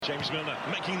James Milner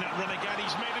making that run again.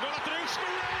 He's made it all afternoon.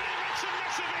 Speroni makes a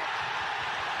mess of it.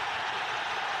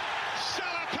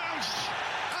 Salah pounced,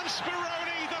 and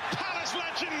Speroni, the Palace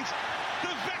legend,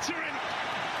 the veteran,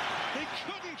 he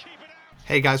couldn't keep it out.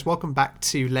 Hey guys, welcome back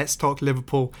to Let's Talk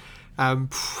Liverpool. I'm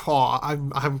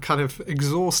kind of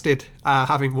exhausted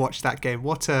having watched that game.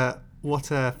 What a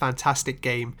fantastic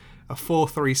game. A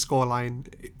 4-3 scoreline.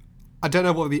 I don't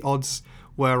know what the odds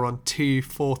were on two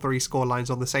 4-3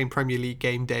 scorelines on the same Premier League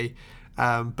game day,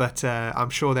 but I'm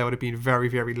sure there would have been very,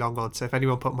 very long odds. So if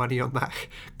anyone put money on that,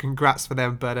 congrats for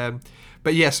them.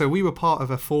 But yeah, so we were part of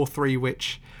a 4-3,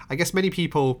 which I guess many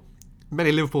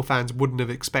Liverpool fans wouldn't have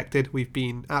expected. We've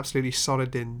been absolutely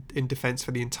solid in defence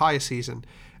for the entire season,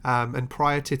 and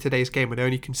prior to today's game, we'd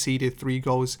only conceded 3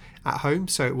 goals at home.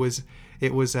 So it was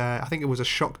I think it was a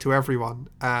shock to everyone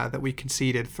that we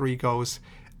conceded 3 goals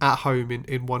at home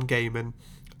in one game. And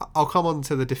I'll come on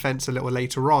to the defence a little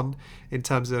later on in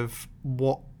terms of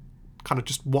what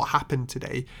happened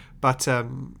today. But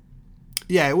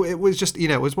yeah, it was just,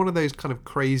 it was one of those kind of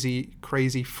crazy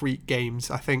freak games.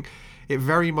 I think it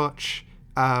very much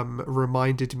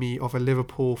reminded me of a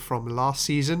Liverpool from last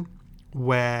season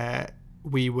where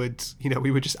we would just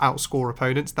outscore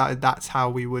opponents. That's how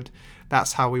we would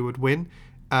win.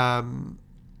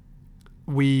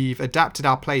 We've adapted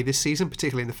our play this season,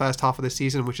 particularly in the first half of the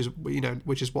season, which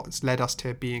is what's led us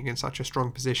to being in such a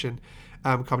strong position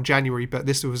come January. But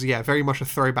this was very much a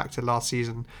throwback to last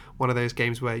season, one of those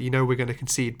games where we're going to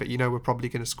concede, but we're probably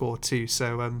going to score too.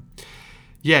 So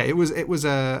it was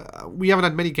we haven't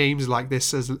had many games like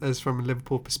this as from a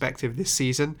Liverpool perspective this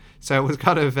season. So it was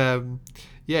kind of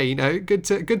good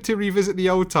to revisit the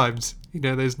old times.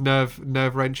 Those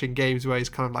nerve-wrenching games where it's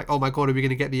kind of like, oh my god, are we going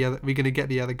to get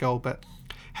the other goal? But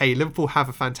hey, Liverpool have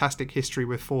a fantastic history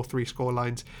with 4-3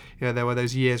 scorelines. There were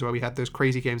those years where we had those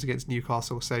crazy games against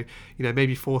Newcastle. So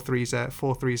maybe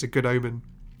 4-3 is a good omen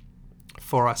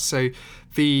for us. So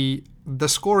the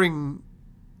scoring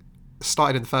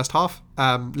started in the first half.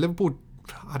 Liverpool,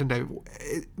 I don't know,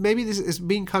 maybe this has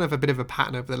been kind of a bit of a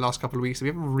pattern over the last couple of weeks. We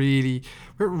haven't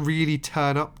really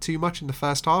turn up too much in the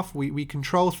first half. We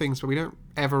control things, but we don't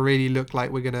ever really look like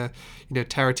we're gonna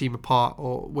tear a team apart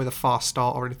or with a fast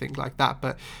start or anything like that.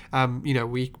 But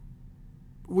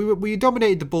we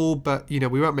dominated the ball, but we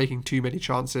weren't making too many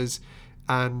chances,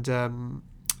 and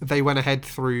they went ahead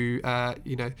through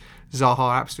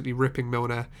Zaha absolutely ripping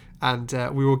Milner, and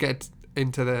we will get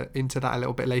into that a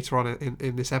little bit later on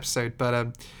in this episode,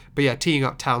 but yeah, teeing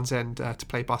up Townsend to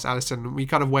play past Alisson. We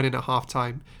kind of went in at half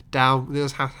time down.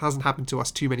 This hasn't happened to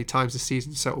us too many times this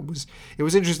season, so it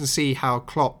was interesting to see how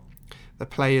Klopp, the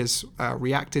players,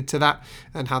 reacted to that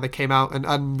and how they came out,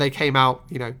 and they came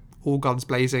out all guns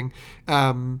blazing,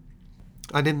 and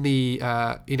in the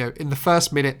in the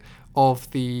first minute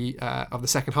of the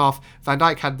second half, Van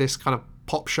Dijk had this kind of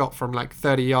pop shot from like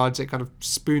 30 yards. It kind of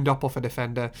spooned up off a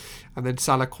defender, and then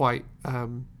Salah quite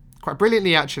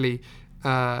brilliantly actually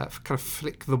kind of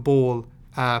flicked the ball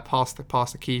past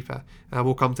the keeper.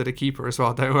 We'll come to the keeper as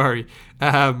well, don't worry.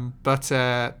 But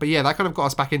yeah, that kind of got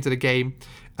us back into the game.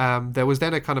 There was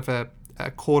then a kind of a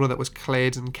corner that was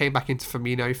cleared and came back into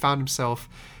Firmino. He found himself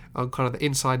on kind of the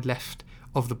inside left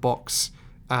of the box,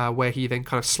 where he then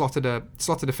kind of slotted a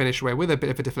finish away with a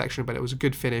bit of a deflection, but it was a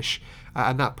good finish,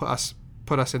 and that put us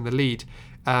in the lead.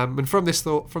 And from this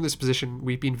position,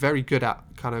 we've been very good at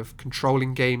kind of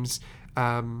controlling games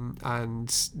and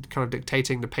kind of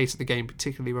dictating the pace of the game,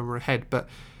 particularly when we're ahead. But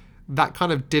that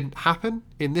kind of didn't happen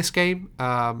in this game.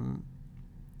 I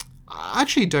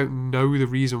actually don't know the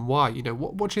reason why.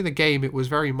 Watching the game, it was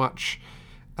very much,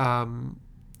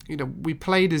 we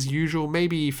played as usual.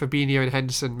 Maybe Fabinho and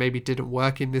Henderson maybe didn't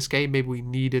work in this game. Maybe we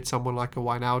needed someone like a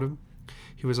Wijnaldum,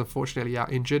 who was unfortunately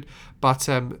out injured. But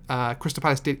Crystal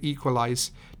Palace did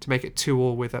equalise to make it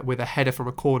 2-2 with a header from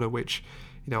a corner, which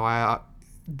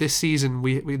this season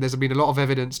there's been a lot of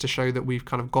evidence to show that we've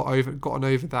kind of gotten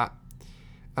over that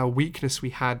weakness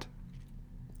we had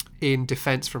in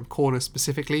defence from corners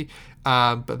specifically.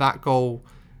 But that goal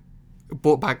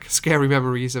brought back scary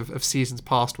memories of seasons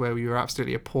past where we were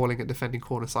absolutely appalling at defending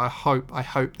corners. So I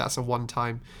hope that's a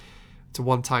one-time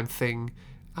thing,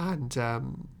 and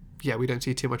we don't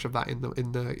see too much of that in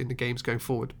the games going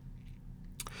forward.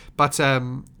 But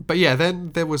yeah,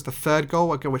 then there was the third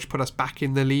goal, which put us back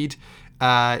in the lead.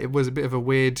 It was a bit of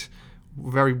a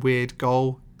very weird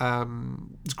goal.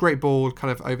 It's a great ball,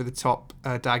 kind of over the top,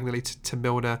 diagonally to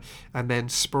Milner, and then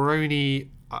Speroni.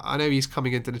 I know he's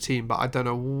coming into the team, but I don't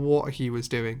know what he was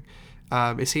doing.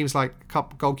 It seems like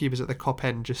goalkeepers at the Kop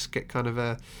end just get kind of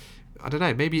I don't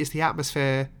know. Maybe it's the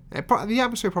atmosphere. The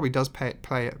atmosphere probably does play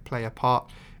a part.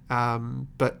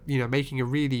 But, making a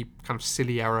really kind of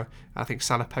silly error. I think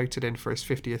Salah poked it in for his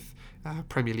 50th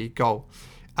Premier League goal.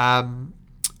 And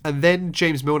then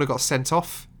James Milner got sent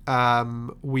off. I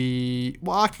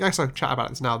guess I'll chat about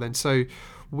this now then. So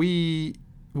we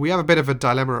have a bit of a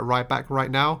dilemma at right back right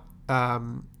now.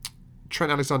 Trent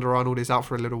Alexander-Arnold is out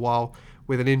for a little while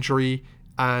with an injury,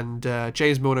 and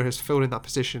James Milner has filled in that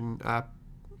position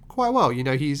quite well. He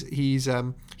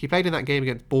played in that game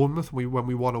against Bournemouth when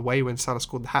we won away, when Salah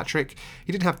scored the hat-trick.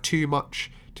 He didn't have too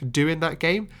much to do in that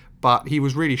game, but he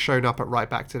was really shown up at right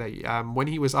back today. When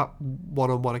he was up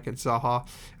one-on-one against Zaha,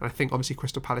 and I think obviously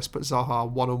Crystal Palace put Zaha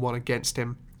one-on-one against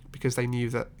him because they knew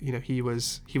that he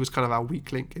was kind of our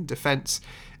weak link in defence.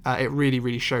 It really,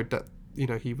 really showed that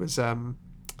he was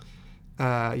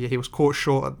he was caught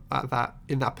short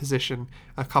in that position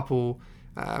a couple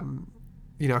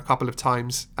of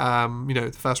times.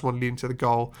 The first one leading to the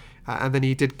goal, and then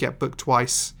he did get booked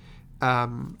twice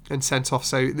and sent off.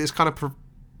 So this kind of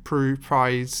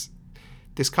provides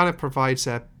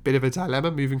a bit of a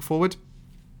dilemma moving forward,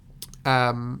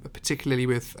 particularly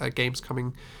with games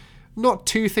coming not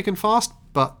too thick and fast.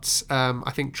 But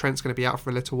I think Trent's going to be out for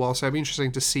a little while, so it'll be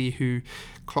interesting to see who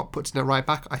Klopp puts in at right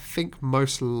back. I think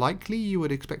most likely you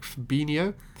would expect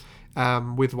Fabinho,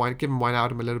 giving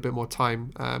Wijnaldum a little bit more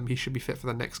time. He should be fit for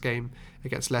the next game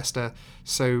against Leicester,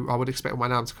 so I would expect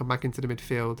Wijnaldum to come back into the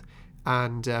midfield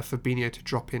and Fabinho to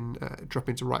drop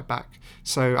into right back.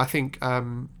 So I think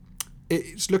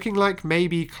it's looking like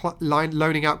maybe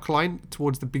loaning out Klein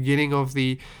towards the beginning of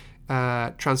the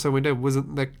transfer window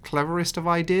wasn't the cleverest of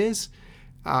ideas.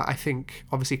 I think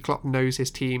obviously Klopp knows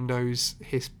his team, knows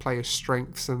his players'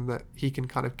 strengths, and that he can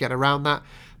kind of get around that.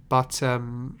 But right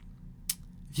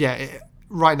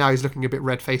now he's looking a bit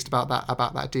red-faced about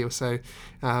that deal. So,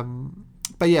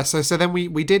 so then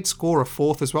we did score a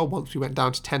fourth as well once we went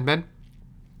down to 10 men,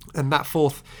 and that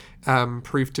fourth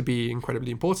proved to be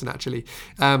incredibly important actually.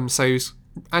 So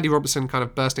Andy Robertson kind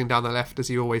of bursting down the left as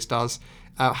he always does.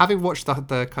 Having watched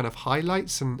the kind of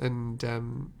highlights and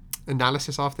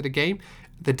analysis after the game,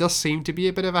 there does seem to be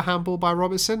a bit of a handball by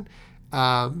Robertson.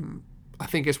 I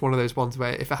think it's one of those ones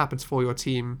where if it happens for your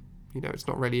team, it's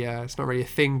not really a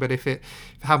thing. But if it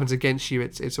happens against you,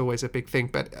 it's always a big thing.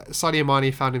 But Sadio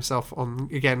Mane found himself on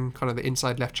again kind of the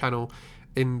inside left channel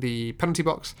in the penalty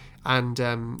box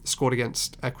and scored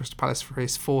against Crystal Palace for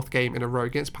his fourth game in a row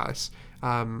against Palace.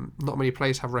 Not many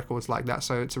players have records like that,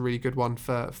 so it's a really good one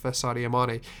for Sadio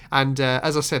Mane. And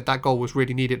as I said, that goal was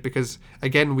really needed because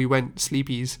again we went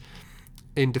sleepies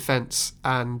in defence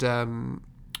and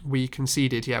we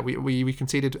conceded. We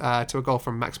conceded to a goal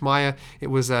from Max Meyer. It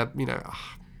was we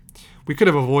could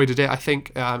have avoided it. I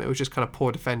think it was just kind of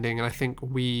poor defending, and I think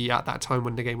we at that time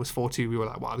when the game was 4-2, we were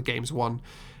like, wow, the game's won.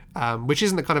 Which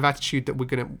isn't the kind of attitude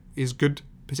that is good,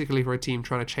 particularly for a team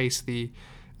trying to chase the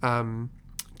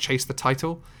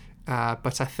title.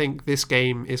 But I think this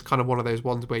game is kind of one of those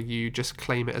ones where you just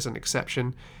claim it as an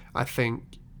exception. I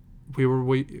think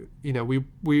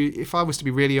if I was to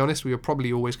be really honest, we were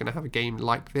probably always going to have a game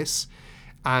like this,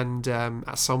 and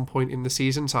at some point in the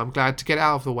season. So I'm glad to get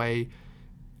out of the way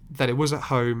that it was at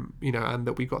home, and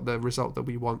that we got the result that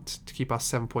we want to keep us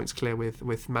 7 points clear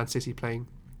with Man City playing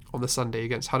on the Sunday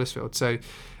against Huddersfield. So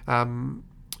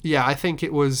I think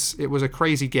it was a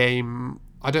crazy game.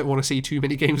 I don't want to see too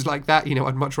many games like that.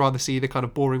 I'd much rather see the kind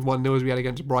of boring 1-0 as we had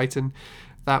against Brighton.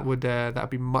 That would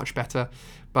be much better.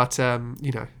 But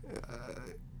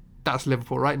that's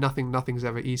Liverpool, right? Nothing's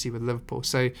ever easy with Liverpool.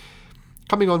 So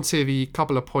coming on to the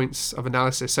couple of points of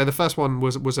analysis. So the first one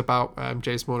was about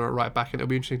James Milner at right back, and it'll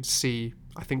be interesting to see.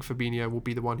 I think Fabinho will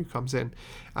be the one who comes in.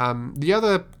 The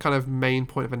other kind of main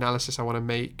point of analysis I want to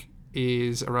make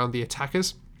is around the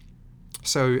attackers.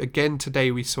 So again,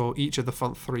 today we saw each of the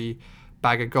front three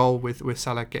bag a goal with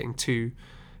Salah getting 2.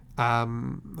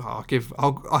 I'll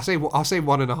say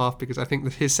 1.5 because I think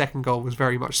that his second goal was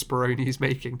very much Speroni's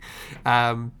making.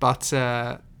 But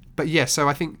yeah, so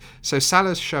I think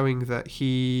Salah's showing that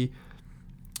he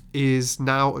is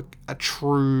now a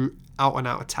true out and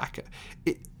out attacker.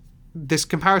 This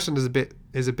comparison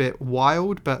is a bit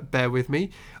wild, but bear with me.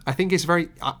 I think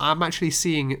I'm actually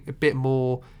seeing a bit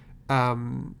more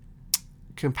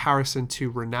comparison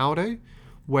to Ronaldo,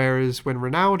 whereas when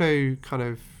Ronaldo kind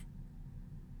of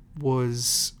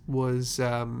was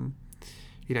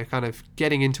kind of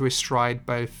getting into his stride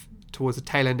both towards the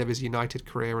tail end of his United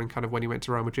career and kind of when he went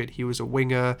to Real Madrid, he was a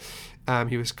winger.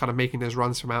 He was kind of making those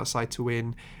runs from outside to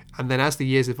in. And then as the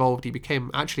years evolved, he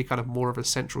became actually kind of more of a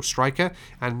central striker.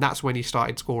 And that's when he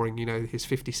started scoring, his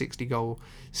 50, 60 goal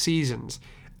seasons.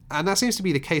 And that seems to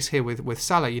be the case here with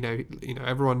Salah.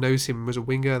 Everyone knows him as a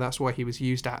winger. That's why he was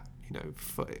used at,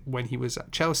 when he was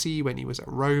at Chelsea, when he was at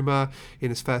Roma, in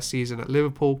his first season at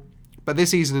Liverpool. But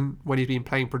this season, when he's been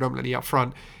playing predominantly up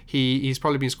front, he's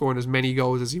probably been scoring as many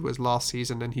goals as he was last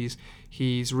season, and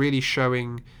he's really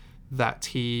showing that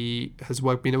he has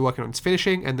been working on his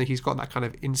finishing, and that he's got that kind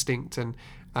of instinct and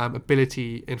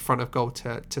ability in front of goal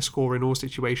to score in all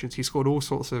situations. He scored all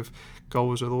sorts of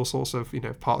goals with all sorts of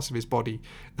parts of his body.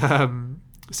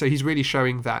 So he's really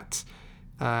showing that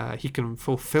he can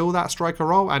fulfill that striker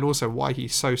role, and also why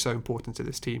he's so important to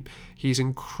this team. He's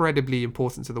incredibly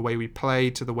important to the way we play,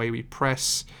 to the way we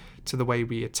press, to the way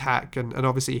we attack, and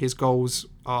obviously his goals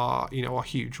are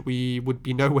huge. We would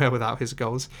be nowhere without his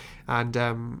goals, and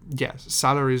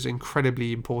Salah is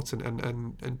incredibly important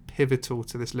and pivotal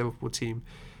to this Liverpool team,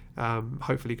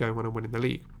 hopefully going on and winning the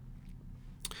league.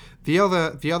 The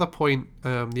other point,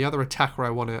 the other attacker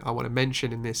I want to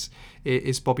mention in this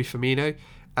is Bobby Firmino.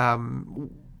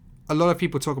 A lot of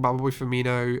people talk about Bobby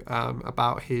Firmino,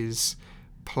 about his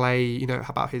play,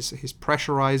 about his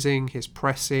pressurizing, his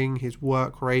pressing, his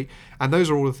work rate, and those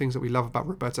are all the things that we love about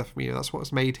Roberto Firmino. That's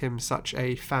what's made him such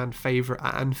a fan favourite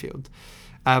at Anfield.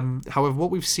 However, what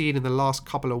we've seen in the last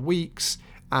couple of weeks,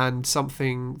 and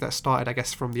something that started, I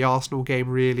guess, from the Arsenal game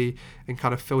really, and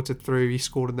kind of filtered through, he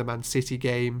scored in the Man City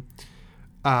game,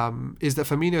 is that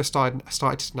Firmino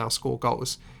started to now score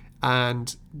goals.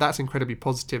 And that's incredibly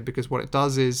positive, because what it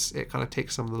does is it kind of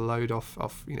takes some of the load off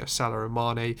Salah and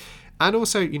Mane. And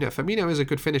also, Firmino is a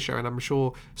good finisher, and I'm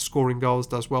sure scoring goals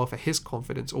does well for his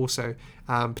confidence also,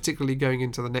 particularly going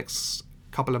into the next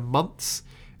couple of months,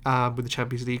 with the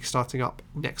Champions League starting up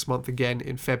next month again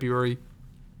in February.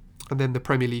 And then the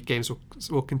Premier League games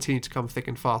will continue to come thick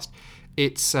and fast.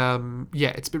 It's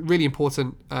it's been really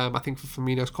important, I think, for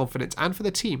Firmino's confidence and for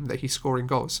the team that he's scoring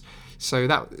goals. So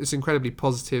that is incredibly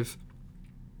positive,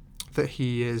 that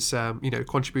he is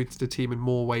contributing to the team in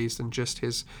more ways than just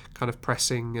his kind of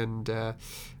pressing and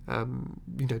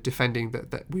defending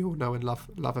that we all know and love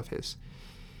of his.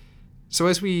 So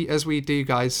as we do,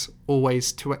 guys,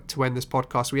 always to end this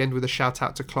podcast, we end with a shout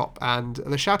out to Klopp, and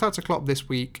the shout out to Klopp this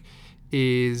week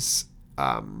is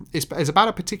about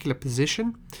a particular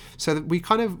position. So that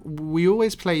we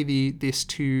always play this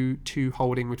two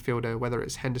holding midfielder, whether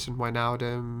it's Henderson,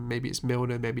 Wijnaldum, maybe it's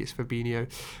Milner, maybe it's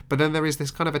Fabinho, but then there is this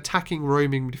kind of attacking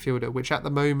roaming midfielder, which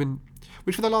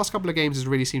for the last couple of games has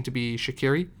really seemed to be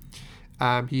Shaqiri.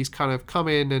 He's kind of come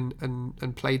in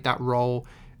and played that role.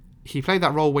 He played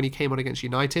that role when he came on against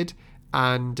United,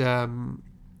 and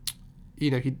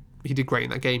he did great in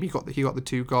that game. He got the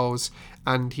 2 goals,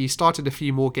 and he started a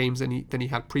few more games than he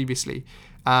had previously.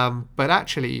 But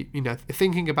actually,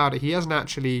 thinking about it, he hasn't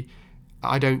actually,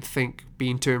 I don't think,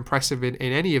 been too impressive in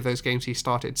any of those games he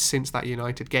started since that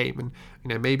United game.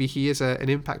 And maybe he is an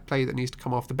impact player that needs to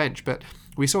come off the bench. But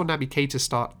we saw Naby Keita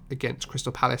start against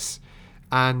Crystal Palace,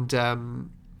 and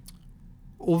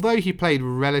although he played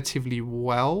relatively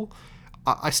well,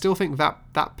 I still think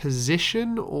that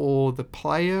position or the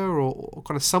player or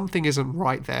kind of something isn't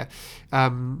right there.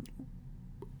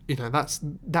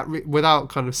 Without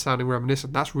kind of sounding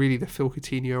reminiscent, that's really the Phil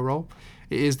Coutinho role.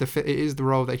 It is the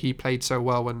role that he played so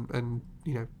well and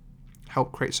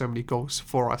helped create so many goals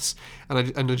for us. And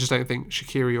I just don't think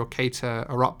Shaqiri or Keita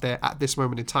are up there at this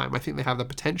moment in time. I think they have the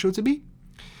potential to be.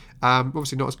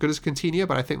 Obviously not as good as Coutinho,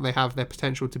 but I think they have their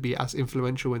potential to be as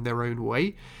influential in their own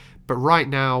way. But right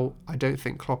now, I don't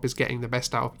think Klopp is getting the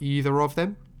best out of either of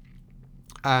them.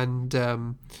 And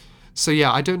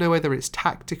I don't know whether it's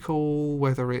tactical,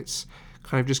 whether it's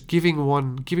kind of just giving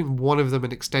one of them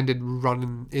an extended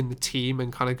run in the team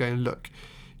and kind of going, look,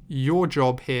 your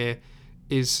job here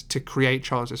is to create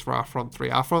chances for our front three.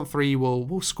 Our front three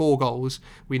will score goals.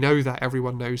 We know that.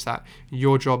 Everyone knows that.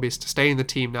 Your job is to stay in the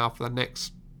team now for the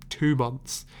next 2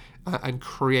 months and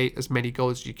create as many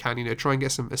goals as you can. Try and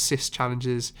get some assist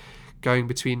challenges going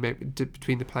between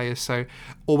the players. So,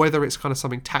 or whether it's kind of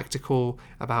something tactical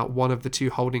about one of the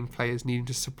 2 holding players needing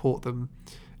to support them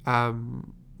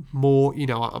more.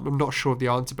 I'm not sure of the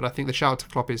answer, but I think the shout out to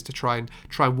Klopp is to try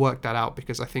and work that out,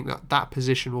 because I think that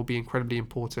position will be incredibly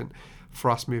important for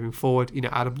us moving forward.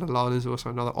 Adam Lallana is also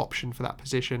another option for that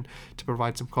position to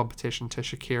provide some competition to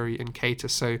Shaqiri and Keita.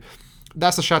 So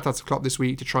that's the shout out to Klopp this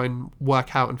week, to try and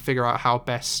work out and figure out how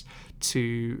best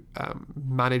to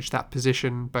manage that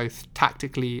position, both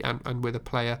tactically and with a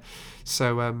player.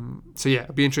 So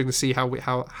it'll be interesting to see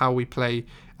how we play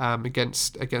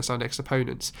against our next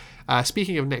opponents.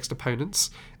 Speaking of next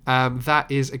opponents, that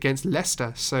is against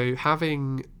Leicester. So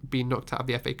having been knocked out of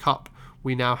the FA Cup,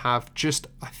 we now have just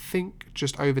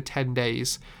over 10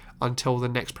 days until the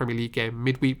next Premier League game,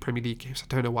 midweek Premier League games. I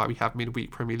don't know why we have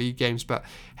midweek Premier League games, but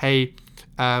hey,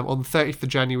 on the 30th of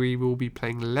January we'll be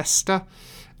playing Leicester.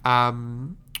 I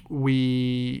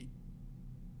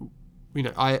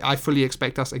fully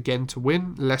expect us again to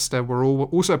win. Leicester were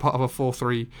also part of a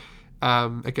 4-3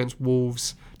 against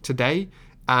Wolves today,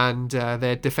 and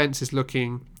their defence is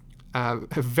looking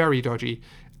very dodgy.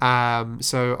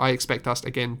 So I expect us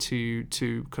again to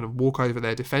kind of walk over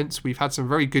their defence. We've had some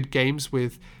very good games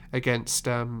against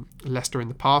Leicester in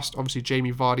the past. Obviously,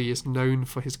 Jamie Vardy is known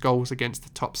for his goals against the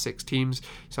top 6 teams,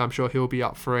 so I'm sure he'll be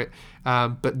up for it.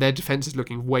 But their defence is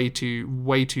looking way too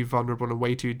vulnerable and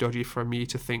way too dodgy for me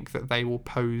to think that they will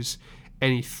pose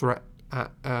any threat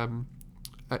at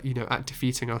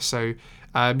defeating us. So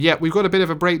we've got a bit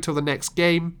of a break till the next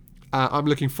game. I'm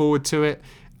looking forward to it.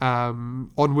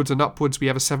 Onwards and upwards, we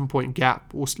have a 7-point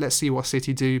gap. Let's see what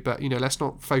City do, but let's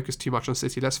not focus too much on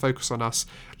City. Let's focus on us.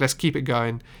 Let's keep it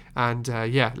going, and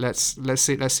let's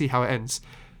see how it ends.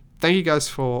 Thank you guys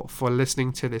for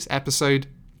listening to this episode.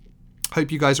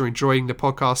 Hope you guys are enjoying the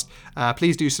podcast.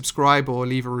 Please do subscribe or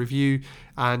leave a review,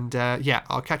 and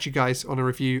I'll catch you guys on a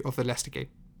review of the Leicester game.